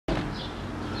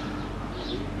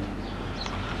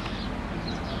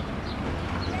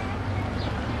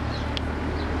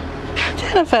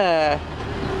Jennifer!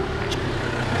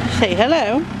 Say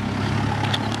hello.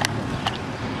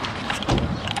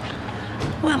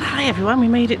 Well, hi everyone, we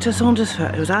made it to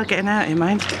Saundersfoot. It was hard getting out here,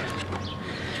 mind.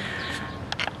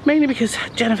 Mainly because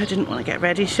Jennifer didn't want to get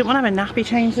ready. She didn't want to have a nappy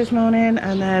change this morning,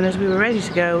 and then as we were ready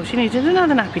to go, she needed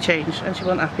another nappy change, and she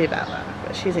wasn't happy about that.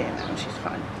 But she's here now and she's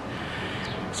fine.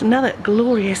 It's another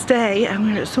glorious day, and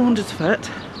we're at Saundersfoot.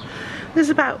 This is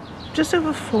about just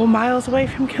over 4 miles away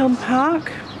from Kiln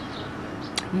Park.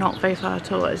 Not very far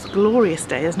at all. It's a glorious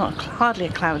day. There's not hardly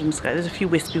a cloud in the sky. There's a few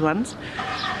wispy ones.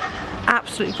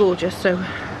 Absolutely gorgeous. So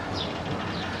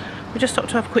we just stopped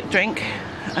to have a quick drink,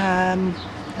 and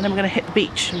then we're going to hit the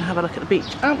beach and have a look at the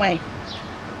beach, aren't we?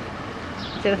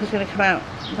 Jennifer's going to come out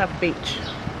and have a beach.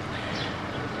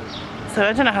 So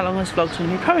I don't know how long this vlog's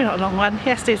going to be. Probably not a long one.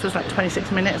 Yesterday's was like 26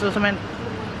 minutes or something.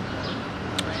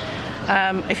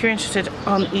 If you're interested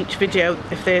on each video,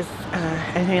 if there's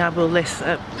anything, I will list,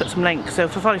 put some links. So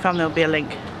for Folly Farm there will be a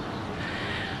link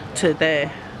to their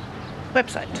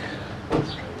website.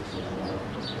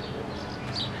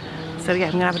 So yeah,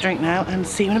 I'm going to have a drink now and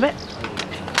see you in a bit.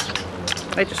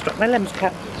 I just dropped my lemons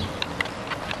cap.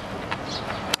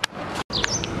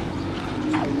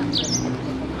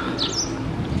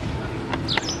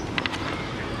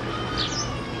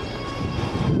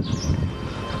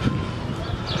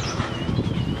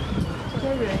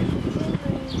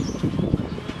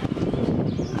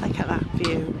 Look at that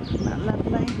view, isn't that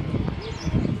lovely?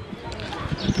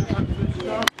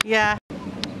 Yeah.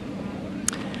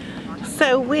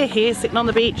 So we're here sitting on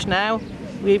the beach now.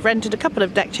 We've rented a couple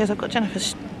of deck chairs. I've got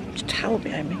Jennifer's towel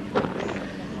behind me.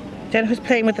 Jennifer's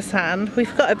playing with the sand.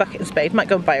 We've got a bucket and spade. Might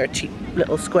go and buy her a cheap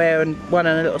little square and one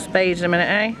and a little spade in a minute,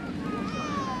 eh?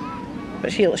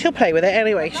 But she'll play with it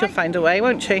anyway. She'll find a way,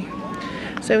 won't she?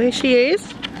 So here she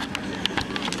is.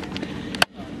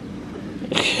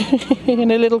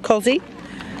 In a little cosy.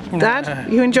 Dad,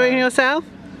 you enjoying yourself?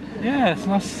 Yeah, it's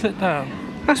nice to sit down.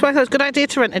 That's why I thought it was a good idea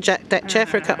to rent a deck chair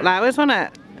for a couple of hours, wasn't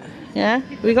it? Yeah,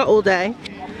 we got all day.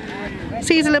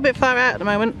 Sea's a little bit far out at the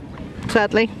moment,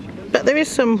 sadly. But there is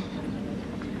some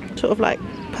sort of like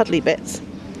puddly bits.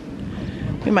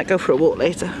 We might go for a walk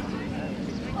later.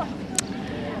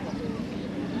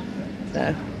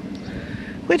 So,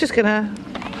 we're just gonna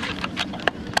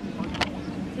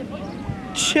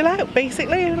chill out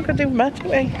basically. We're not gonna do much, are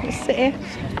we? Just sit here.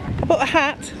 I bought a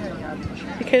hat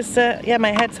because yeah,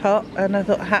 my head's hot and I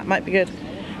thought a hat might be good.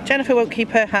 Jennifer won't keep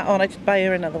her hat on. I did buy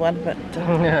her another one, but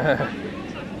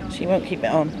she won't keep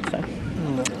it on, so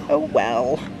oh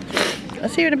well. I'll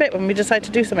see you in a bit when we decide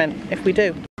to do something, if we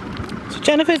do. So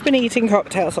Jennifer's been eating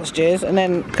cocktail sausages, and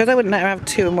then because I wouldn't let her have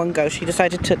 2 in one go, she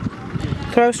decided to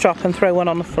throw a strop and throw one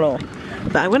on the floor.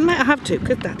 But I wouldn't let her have 2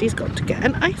 because Daddy's got to get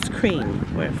an ice cream,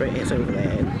 wherever it is over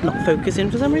there. Not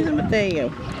focusing for some reason, but there you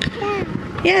go.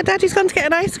 Yeah, Daddy's gone to get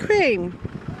an ice cream.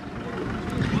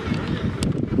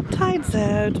 Tide's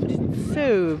out, but it's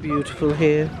so beautiful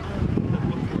here.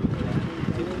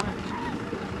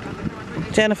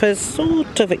 Jennifer's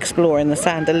sort of exploring the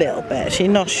sand a little bit. She's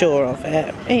not sure of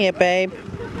it. Here, babe.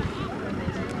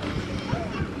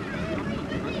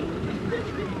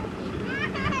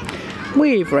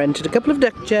 We've rented a couple of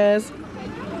deck chairs.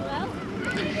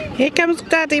 Here comes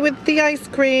Daddy with the ice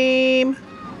cream.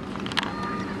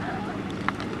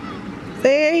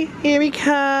 See? Here he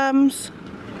comes.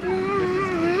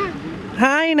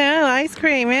 I know, ice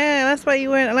cream, yeah, that's why you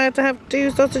weren't allowed to have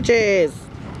 2 sausages.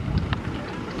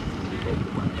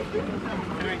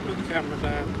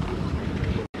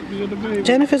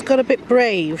 Jennifer's got a bit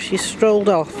brave, she strolled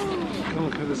off.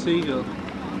 Look at the seagull.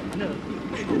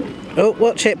 Oh,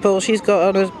 watch it, Paul, she's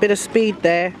got on a bit of speed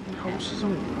there. Oh, she's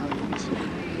all right.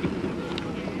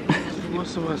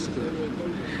 What's the worst of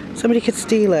it? Somebody could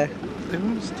steal her. They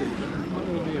won't steal her. What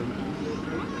will be?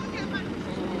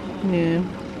 Yeah.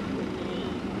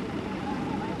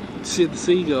 See the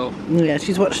seagull? Yeah,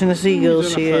 she's watching the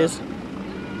seagulls, she is.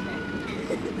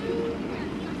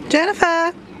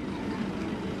 Jennifer!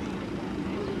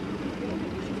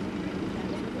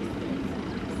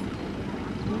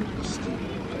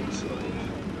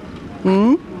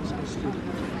 Hmm?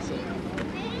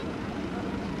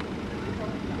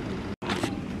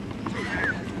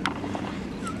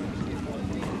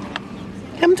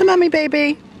 Come to Mummy,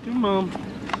 baby. Come on.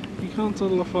 You can't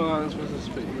toddle off our hands with a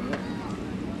speed.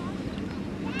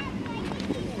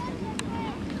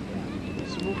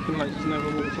 It's walking like she's never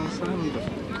walked on sand before.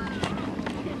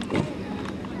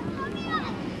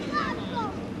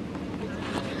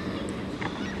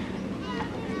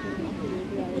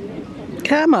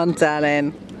 Come on,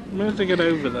 darling. Where's to get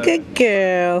over there? Good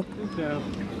girl. Good girl.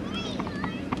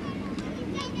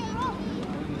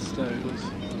 And the stones.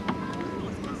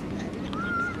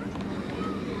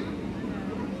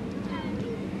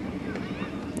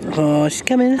 Oh, she's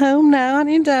coming home now, aren't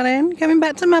you, darling? Coming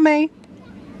back to mummy.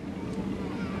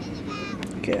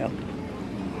 Girl.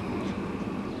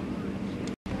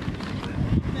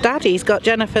 Daddy's got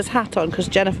Jennifer's hat on because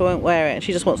Jennifer won't wear it.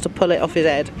 She just wants to pull it off his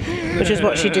head, which is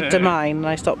what she did to mine, and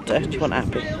I stopped her. She wasn't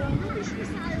happy.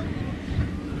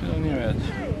 Put on your head.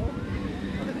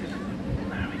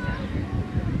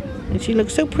 And she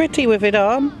looks so pretty with it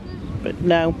on, but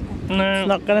no, it's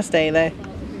not going to stay there.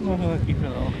 I'm going to keep it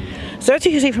on. So as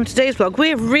you can see from today's vlog,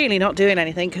 we're really not doing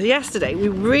anything because yesterday we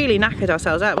really knackered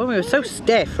ourselves out when we were so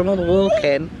stiff from all the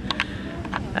walking.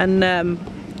 And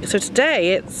so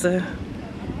today it's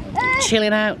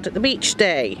chilling out at the beach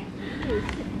day.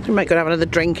 We might go and have another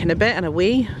drink in a bit and a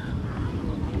wee.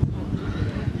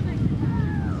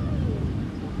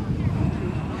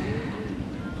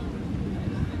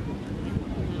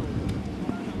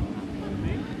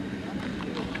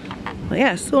 But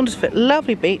yeah, Saundersfoot,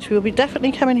 lovely beach. We will be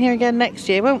definitely coming here again next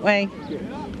year, won't we?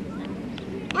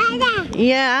 Dada.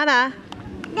 Yeah, Anna.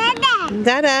 Dada.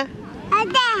 Dada.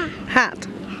 Dada. Hat.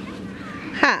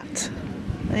 Hat.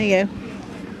 There you go.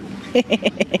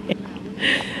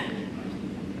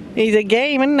 He's a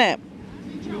game, isn't it?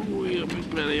 Oh, you got a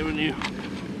big belly, haven't you?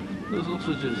 The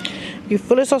sausages. You're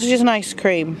full of sausages and ice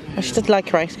cream. She did like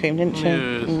her ice cream, didn't she?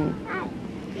 Yes.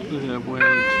 Look at that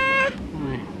weight.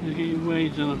 You get your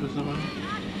wage on it or something.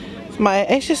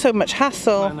 It's just so much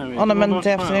hassle on a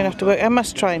Monday afternoon after work. I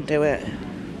must try and do it.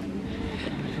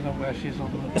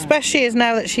 Especially as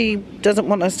now that she doesn't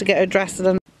want us to get her dressed.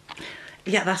 And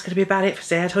yeah, that's going to be about it for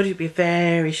today. I told you it'd be a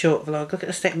very short vlog. Look at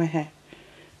the state of my hair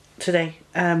today.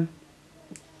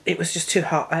 It was just too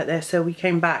hot out there, so we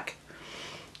came back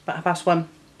about 1:30.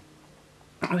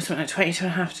 It was something like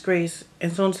 22.5 degrees in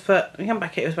Saundersfoot. We came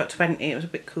back, it was about 20. It was a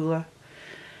bit cooler.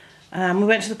 We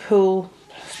went to the pool,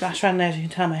 splashed around there, as you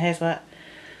can tell my hair's wet.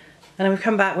 And then we've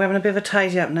come back, we're having a bit of a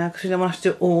tidy up now because we don't want to have to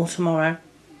do it all tomorrow.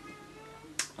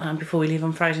 Before we leave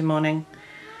on Friday morning.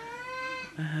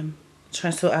 Trying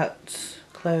to sort out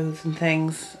clothes and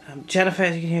things. Jennifer,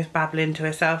 as you can hear, is babbling to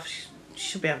herself. She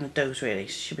should be having a doze really.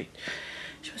 She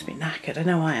must be knackered, I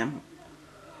know I am.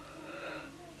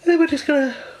 And then we're just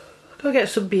gonna go get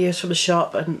some beers from the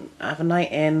shop and have a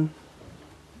night in.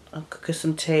 I'll cook us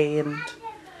some tea and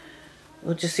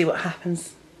we'll just see what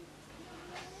happens.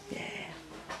 Yeah.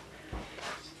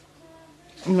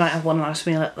 We might have one last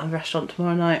meal at the restaurant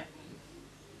tomorrow night.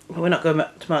 But we're not going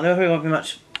back tomorrow. There won't be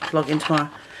much vlogging tomorrow.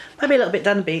 Maybe a little bit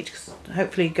down the beach, because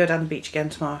hopefully go down the beach again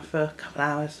tomorrow for a couple of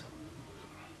hours.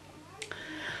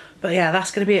 But yeah,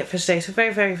 that's going to be it for today. So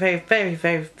very, very, very, very,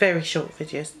 very, very short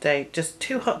videos today. Just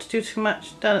too hot to do too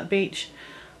much down at the beach.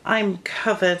 I'm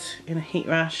covered in a heat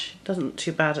rash. It doesn't look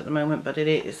too bad at the moment, but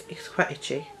it's quite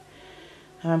itchy.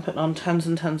 And I'm putting on tons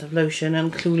and tons of lotion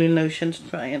and cooling lotion to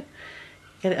try and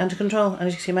get it under control. And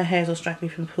as you can see, my hair's all straggly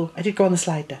from the pool. I did go on the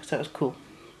slide though, so it was cool.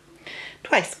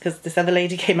 Twice, because this other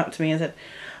lady came up to me and said,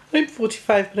 I'm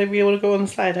 45, but I really want to go on the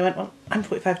slide. I went, well, I'm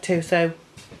 45 too, so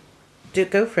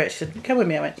go for it. She said, come with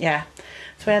me. I went, yeah.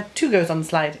 So I had 2 goes on the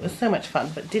slide. It was so much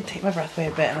fun, but it did take my breath away a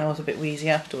bit and I was a bit wheezy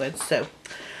afterwards. So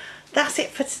that's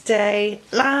it for today.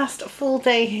 Last full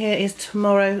day here is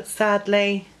tomorrow,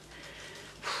 sadly.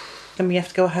 Then we have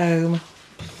to go home.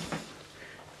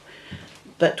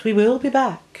 But we will be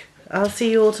back. I'll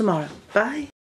see you all tomorrow. Bye.